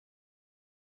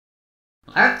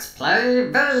Let's play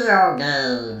video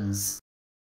games!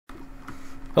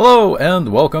 Hello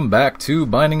and welcome back to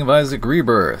Binding of Isaac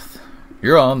Rebirth.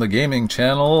 You're on the gaming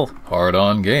channel, Hard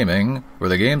On Gaming, where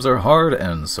the games are hard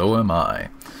and so am I.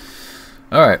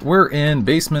 Alright, we're in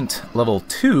basement level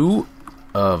 2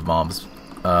 of Mom's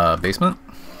basement.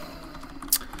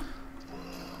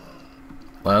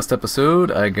 Last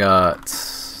episode I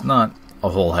got not a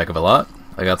whole heck of a lot.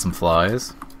 I got some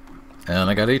flies, and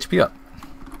I got HP up.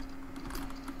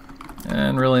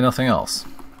 And really nothing else.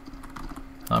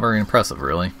 Not very impressive,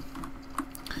 really.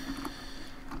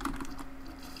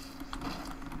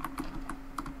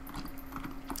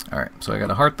 Alright, so I got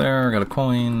a heart there, I got a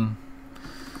coin.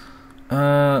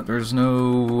 There's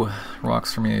no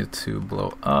rocks for me to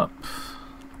blow up.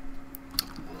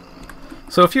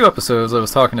 So a few episodes I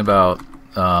was talking about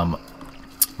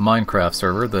Minecraft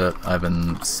server that I've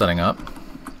been setting up.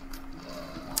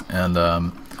 And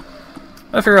I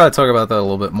figured I'd talk about that a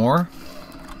little bit more.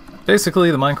 Basically,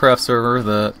 the Minecraft server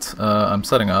that I'm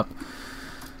setting up,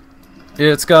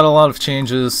 it's got a lot of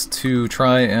changes to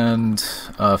try and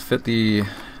fit the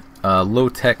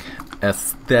low-tech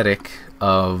aesthetic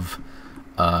of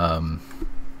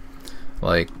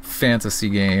like fantasy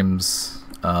games.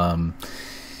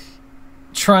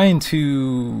 Trying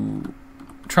to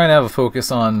have a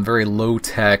focus on very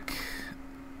low-tech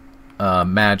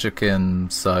magic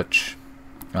and such.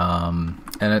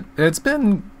 And it's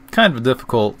been kind of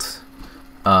difficult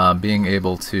being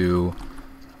able to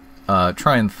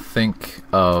try and think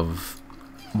of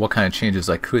what kind of changes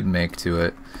I could make to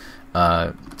it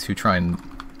to try and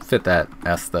fit that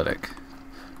aesthetic.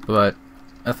 But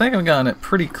I think I've gotten it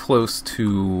pretty close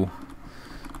to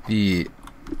the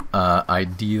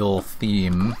ideal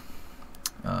theme.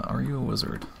 Are you a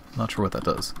wizard? Not sure what that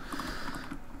does.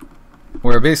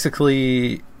 Where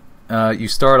basically you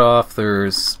start off,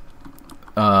 there's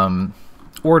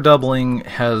ore doubling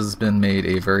has been made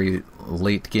a very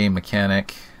late game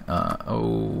mechanic.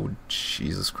 Oh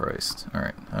Jesus Christ.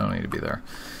 Alright, I don't need to be there.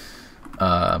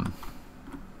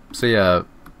 So yeah,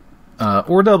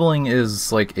 ore doubling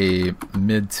is like a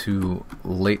mid to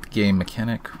late game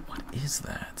mechanic. What is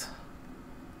that?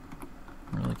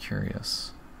 I'm really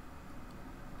curious.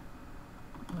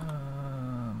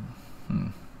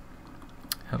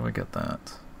 How do I get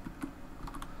that?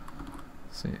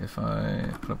 See if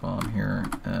I put a bomb here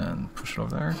and push it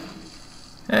over there.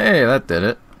 Hey, that did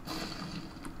it.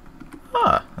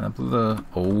 Ah, that blew the...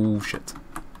 Oh, shit.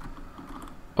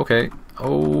 Okay.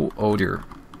 Oh dear.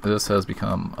 This has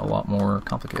become a lot more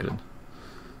complicated.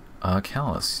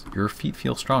 Callus, your feet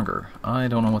feel stronger. I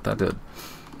don't know what that did.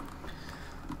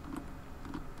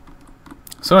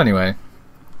 So anyway,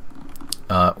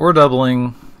 ore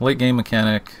doubling, late game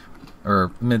mechanic,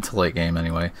 or mid to late game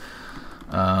anyway.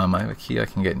 I have a key I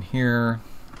can get in here.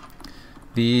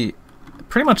 Pretty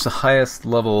much the highest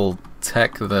level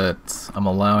tech that I'm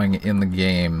allowing in the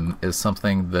game is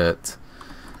something that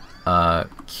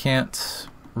can't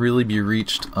really be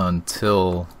reached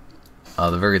until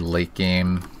the very late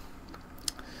game.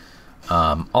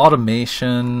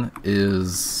 Automation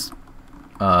is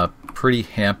pretty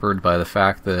hampered by the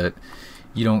fact that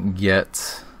you don't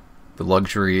get the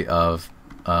luxury of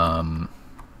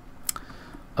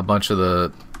a bunch of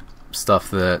the stuff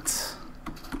that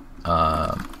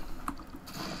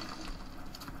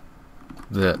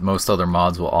that most other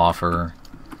mods will offer.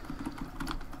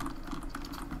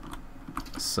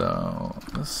 So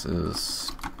this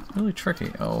is really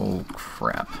tricky. Oh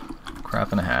crap.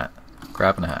 Crap in a hat.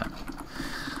 Crap in a hat.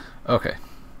 Okay.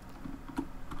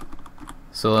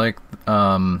 So like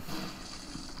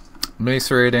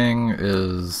macerating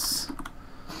is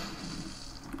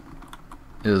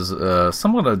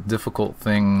somewhat a difficult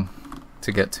thing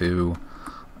to get to,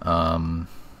 and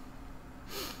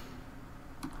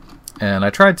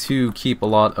I tried to keep a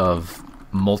lot of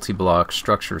multi-block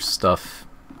structure stuff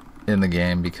in the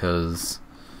game because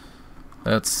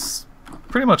that's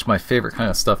pretty much my favorite kind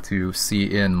of stuff to see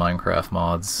in Minecraft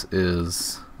mods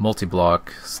is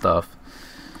multi-block stuff.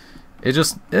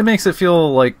 It makes it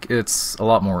feel like it's a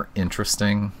lot more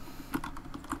interesting.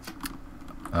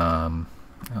 Oh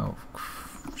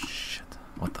shit,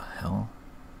 what the hell?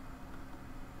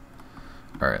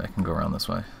 Alright, I can go around this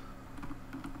way.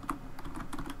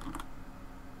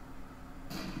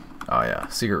 Oh yeah,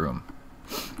 secret room.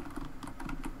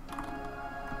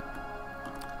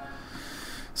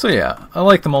 So yeah, I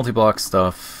like the multi-block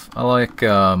stuff. I like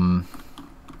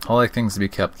things to be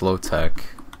kept low tech.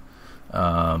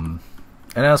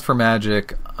 And as for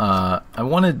magic, I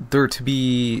wanted there to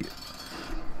be...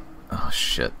 Oh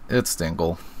shit, it's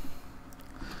Dingle.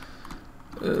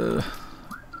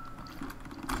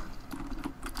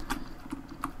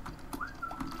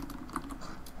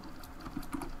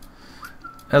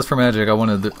 as for magic, I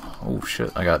wanted the... Oh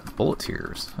shit, I got bullet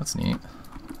tears. That's neat.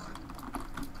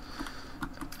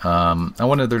 I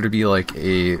wanted there to be like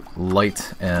a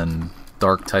light and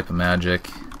dark type of magic.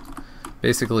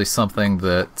 Basically something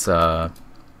that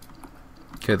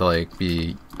could like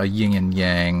be a yin and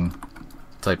yang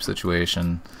type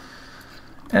situation.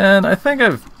 And I think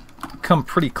I've come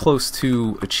pretty close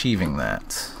to achieving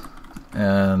that.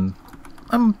 And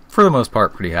I'm, for the most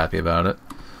part, pretty happy about it.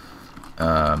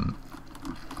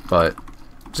 But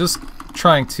just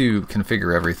trying to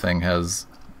configure everything has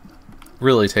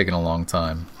really taken a long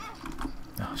time.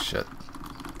 Oh, shit.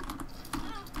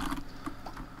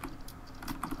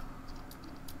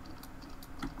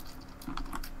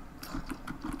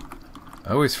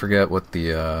 I always forget what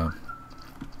the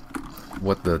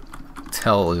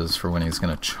tell is for when he's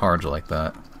gonna charge like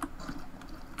that.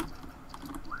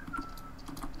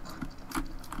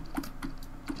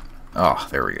 Oh,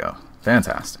 there we go.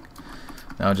 Fantastic.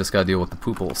 Now I just gotta deal with the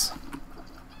pooples.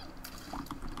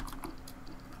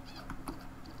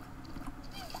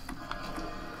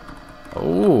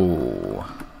 Oh.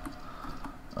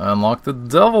 I unlocked the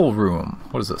devil room.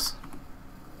 What is this?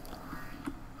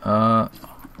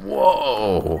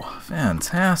 Whoa.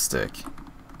 Fantastic.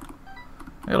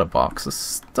 I got a box of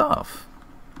stuff.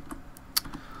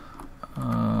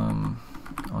 I'll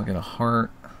get a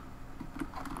heart.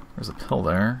 There's a pill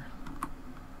there.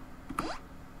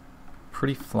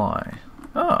 Pretty fly.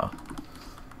 Oh.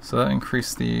 So that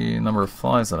increased the number of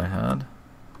flies that I had.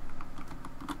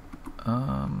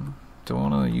 Do I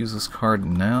want to use this card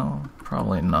now?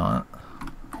 Probably not.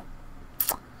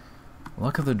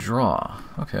 Luck of the draw.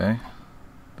 Okay.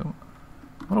 What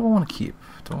do I want to keep?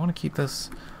 Do I want to keep this?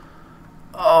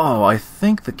 Oh, I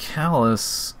think the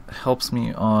callus helps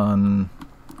me on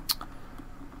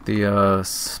the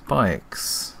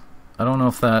spikes. I don't know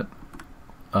if that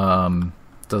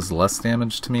does less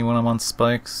damage to me when I'm on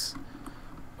spikes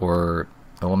or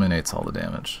eliminates all the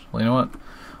damage. Well, you know what?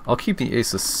 I'll keep the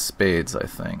ace of spades, I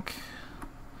think.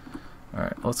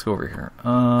 Alright, let's go over here.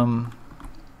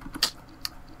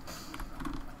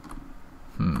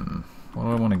 What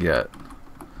do I want to get?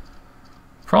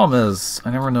 Problem is,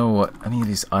 I never know what any of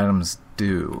these items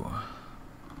do.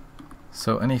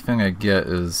 So anything I get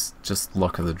is just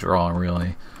luck of the draw,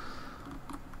 really.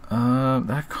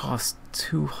 That costs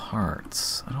 2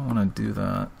 hearts. I don't want to do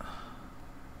that.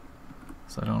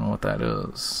 So I don't know what that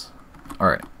is.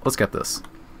 Alright, let's get this.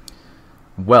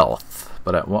 Wealth,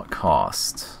 but at what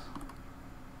cost?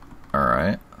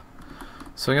 Alright.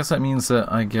 So I guess that means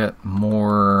that I get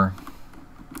more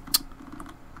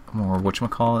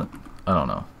whatchamacallit? I don't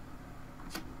know.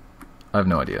 I have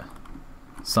no idea.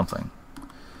 Something.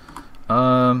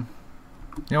 You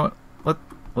know what?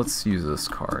 Let's use this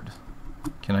card.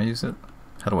 Can I use it?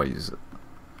 How do I use it?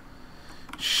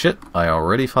 Shit, I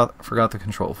already forgot the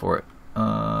control for it.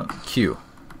 Q.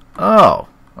 Oh!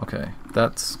 Okay,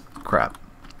 that's crap.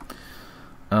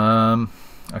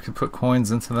 I could put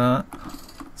coins into that.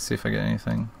 See if I get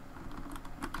anything.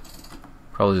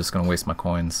 Probably just gonna waste my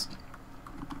coins.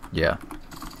 Yeah.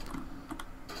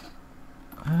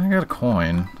 I got a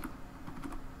coin.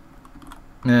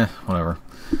 Eh, whatever.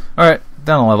 Alright,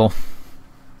 down a level.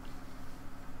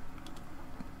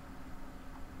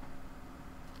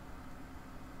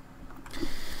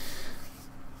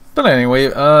 But anyway,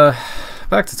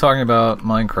 back to talking about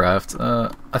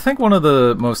Minecraft. I think one of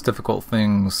the most difficult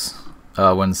things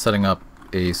when setting up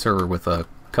a server with a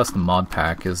custom mod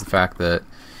pack is the fact that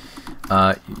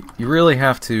you really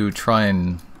have to try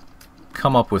and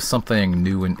come up with something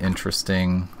new and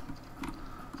interesting.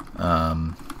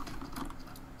 And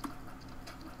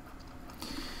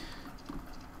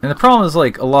the problem is,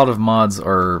 like, a lot of mods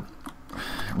are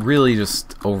really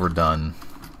just overdone,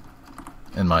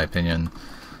 in my opinion.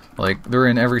 Like, they're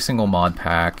in every single mod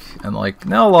pack, and like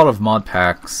now a lot of mod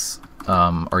packs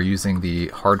are using the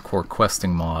hardcore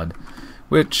questing mod,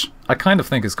 which I kind of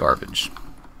think is garbage.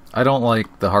 I don't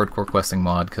like the hardcore questing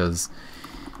mod because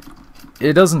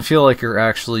it doesn't feel like you're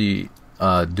actually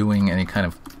doing any kind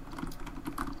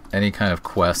of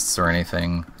quests or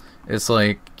anything. It's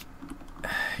like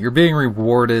you're being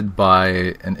rewarded by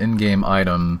an in-game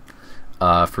item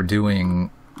for doing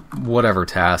whatever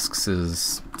tasks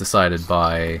is decided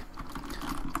by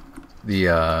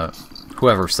the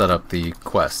whoever set up the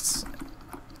quests.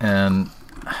 And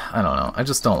I don't know, I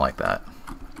just don't like that.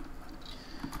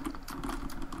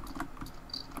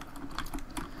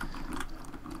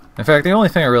 In fact, the only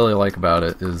thing I really like about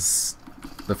it is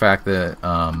the fact that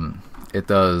it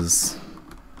does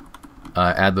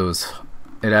add those.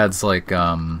 It adds like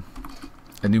a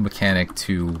new mechanic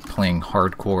to playing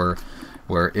hardcore,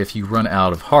 where if you run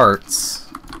out of hearts,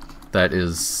 that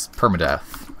is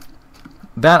permadeath.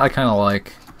 That I kind of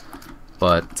like,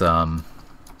 but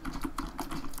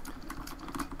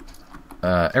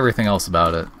everything else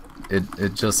about it,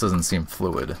 it just doesn't seem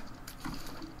fluid.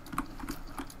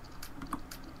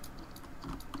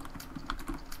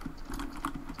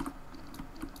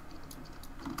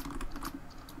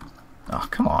 Oh,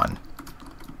 come on.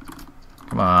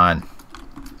 Come on.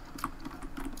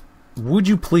 Would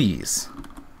you please?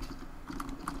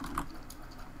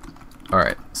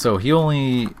 Alright, so he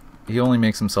only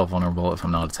makes himself vulnerable if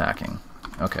I'm not attacking.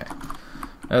 Okay.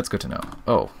 That's good to know.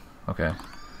 Oh, okay.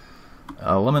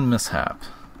 Lemon Mishap.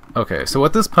 Okay, so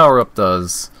what this power-up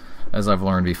does, as I've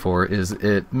learned before, is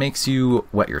it makes you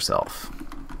wet yourself.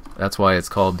 That's why it's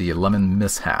called the Lemon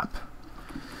Mishap.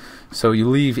 So you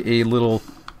leave a little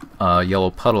yellow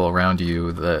puddle around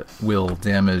you that will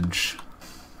damage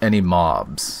any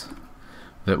mobs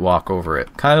that walk over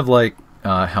it. Kind of like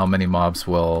how many mobs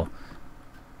will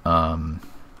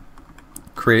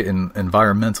create an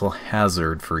environmental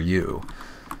hazard for you.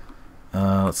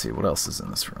 Let's see, what else is in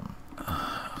this room?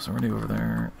 I was already over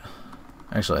there.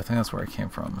 Actually, I think that's where I came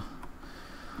from.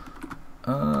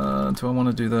 Do I want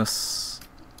to do this?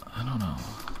 I don't know.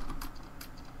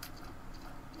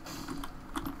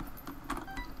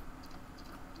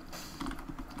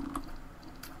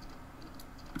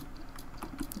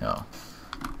 No.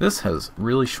 This has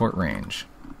really short range.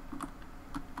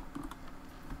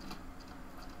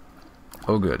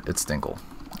 Oh good, it's Stinkle.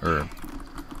 Or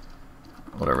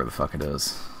whatever the fuck it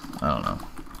is. I don't know.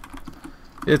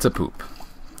 It's a poop.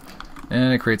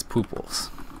 And it creates pooples.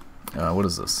 What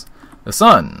is this? The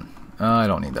sun! I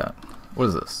don't need that. What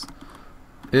is this?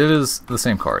 It is the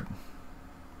same card.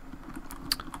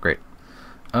 Great.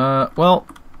 Well,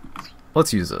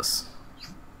 let's use this.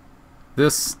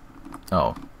 This...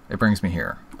 Oh, it brings me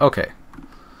here. Okay.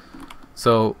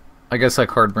 So, I guess that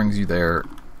card brings you there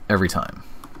every time.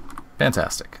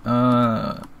 Fantastic.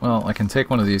 Well, I can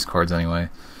take one of these cards anyway.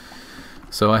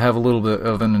 So I have a little bit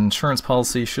of an insurance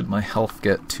policy should my health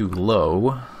get too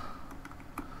low.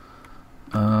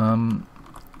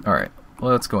 Alright,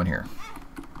 let's go in here.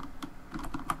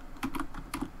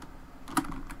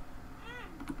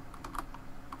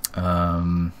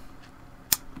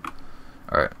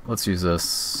 Alright, let's use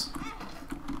this.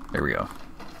 There we go.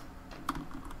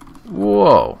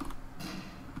 Whoa!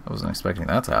 I wasn't expecting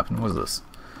that to happen. What is this?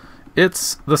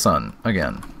 It's the sun,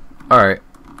 again. Alright,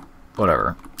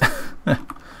 whatever.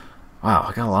 Wow,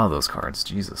 I got a lot of those cards.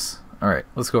 Jesus. Alright,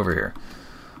 let's go over here.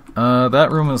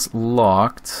 That room is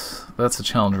locked. That's a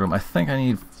challenge room. I think I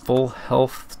need full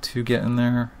health to get in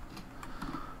there.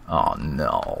 Oh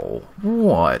no.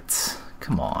 What?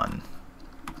 Come on.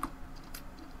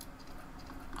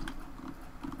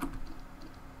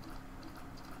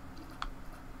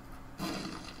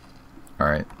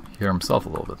 Alright, he hit himself a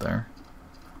little bit there.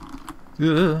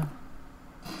 Ugh.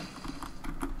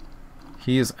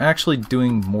 He is actually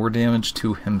doing more damage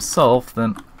to himself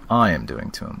than I am doing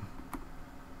to him.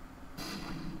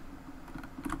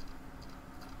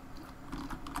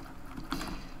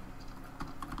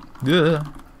 Ugh.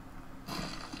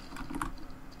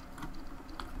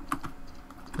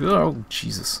 Oh,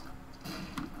 Jesus.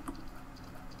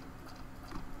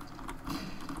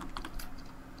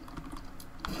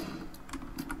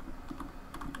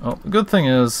 Well, the good thing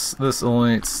is, this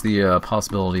eliminates the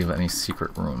possibility of any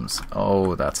secret rooms.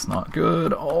 Oh, that's not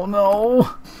good. Oh,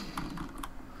 no!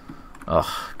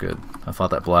 Ugh, good. I thought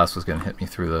that blast was going to hit me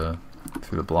through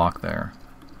the block there.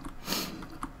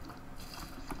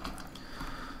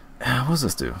 What does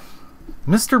this do?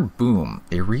 Mr. Boom,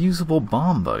 a reusable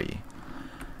bomb buddy.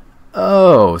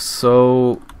 Oh,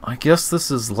 so I guess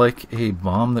this is like a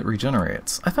bomb that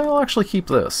regenerates. I think I'll actually keep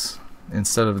this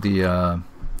instead of the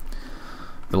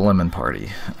lemon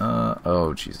party.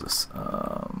 Oh, Jesus.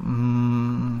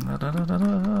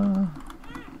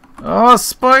 Oh,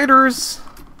 spiders!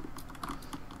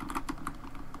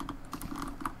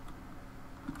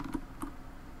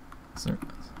 Is there...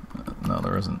 no,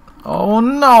 there isn't. Oh,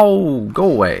 no! Go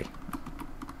away.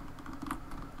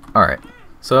 Alright.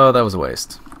 So, that was a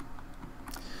waste.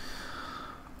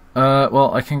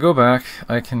 Well, I can go back.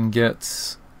 I can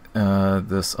get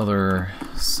this other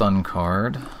sun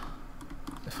card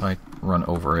if I run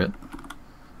over it.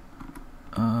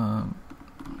 I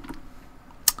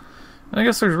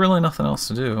guess there's really nothing else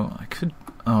to do. I could...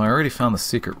 oh, I already found the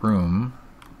secret room.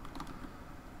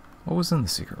 What was in the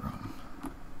secret room?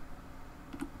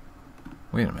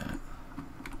 Wait a minute.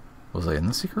 Was I in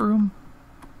the secret room?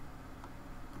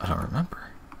 I don't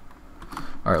remember.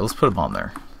 Alright, let's put a bomb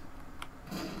there.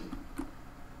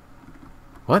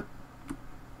 What?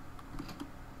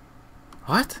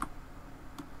 What?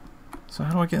 So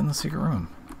how do I get in the secret room?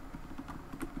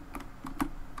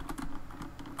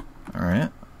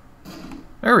 Alright.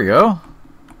 There we go.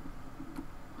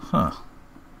 Huh.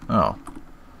 Oh.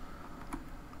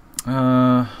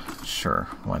 Sure.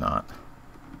 Why not?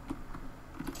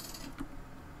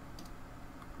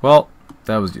 Well,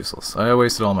 that was useless. I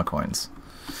wasted all my coins.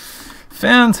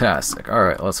 Fantastic.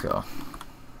 Alright, let's go.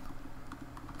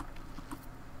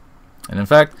 And in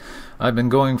fact, I've been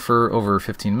going for over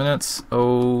 15 minutes.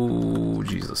 Oh,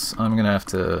 Jesus. I'm gonna have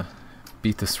to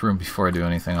beat this room before I do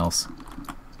anything else.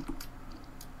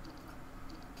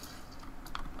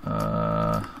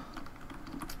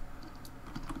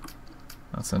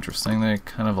 That's interesting. They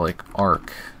kind of like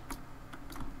arc.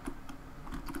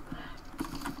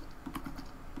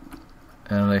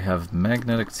 And they have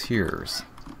magnetic tears.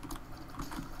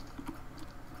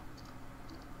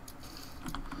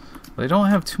 They don't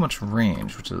have too much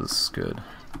range, which is good.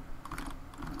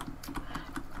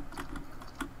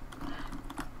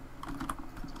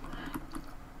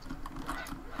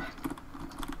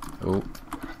 Oh.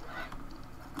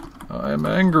 I'm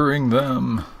angering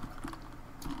them.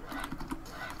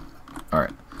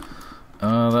 Alright.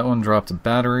 That one dropped a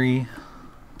battery.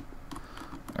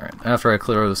 Alright, after I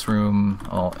clear this room,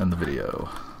 I'll end the video.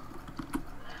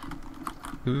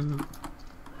 Ooh.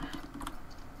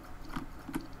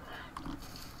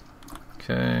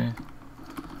 Okay.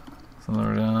 So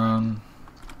they're down.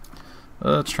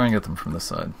 Let's try and get them from this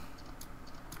side.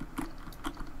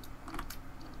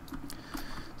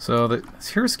 So the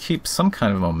tears keep some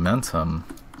kind of momentum,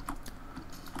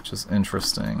 which is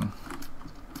interesting.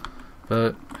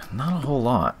 But not a whole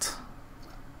lot.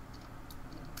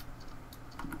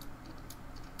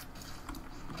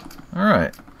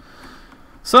 Alright.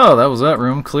 So that was that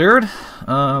room cleared.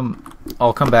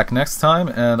 I'll come back next time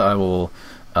and I will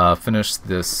finish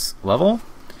this level.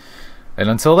 And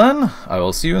until then, I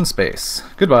will see you in space.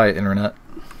 Goodbye, Internet.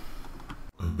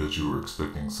 I bet you were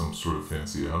expecting some sort of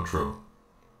fancy outro.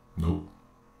 Nope.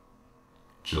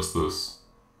 Just this.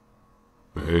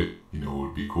 But hey, you know what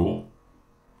would be cool?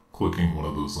 Clicking one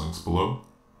of those links below.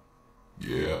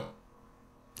 Yeah,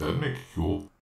 that'd make it cool.